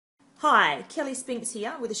Hi, Kelly Spinks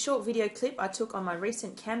here with a short video clip I took on my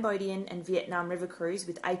recent Cambodian and Vietnam river cruise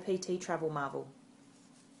with APT Travel Marvel.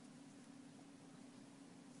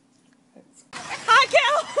 Hi,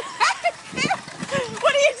 Kel!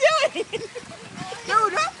 What are you doing?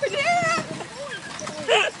 Dude, up and down!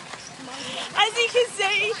 As you can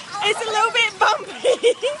see, it's a little bit bumpy.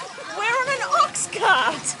 We're on an ox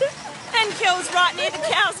cart. And Kel's right near the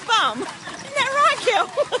cow's bum. Isn't that right, Kel?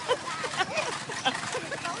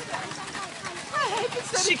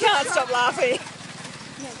 She can't stop laughing.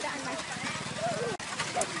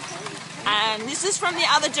 And this is from the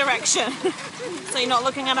other direction. So you're not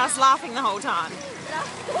looking at us laughing the whole time.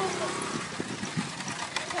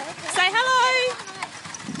 Say hello!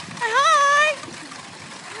 Say hi!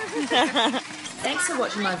 Thanks for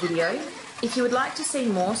watching my video. If you would like to see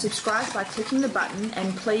more, subscribe by clicking the button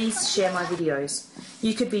and please share my videos.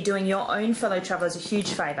 You could be doing your own fellow travellers a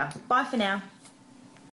huge favour. Bye for now.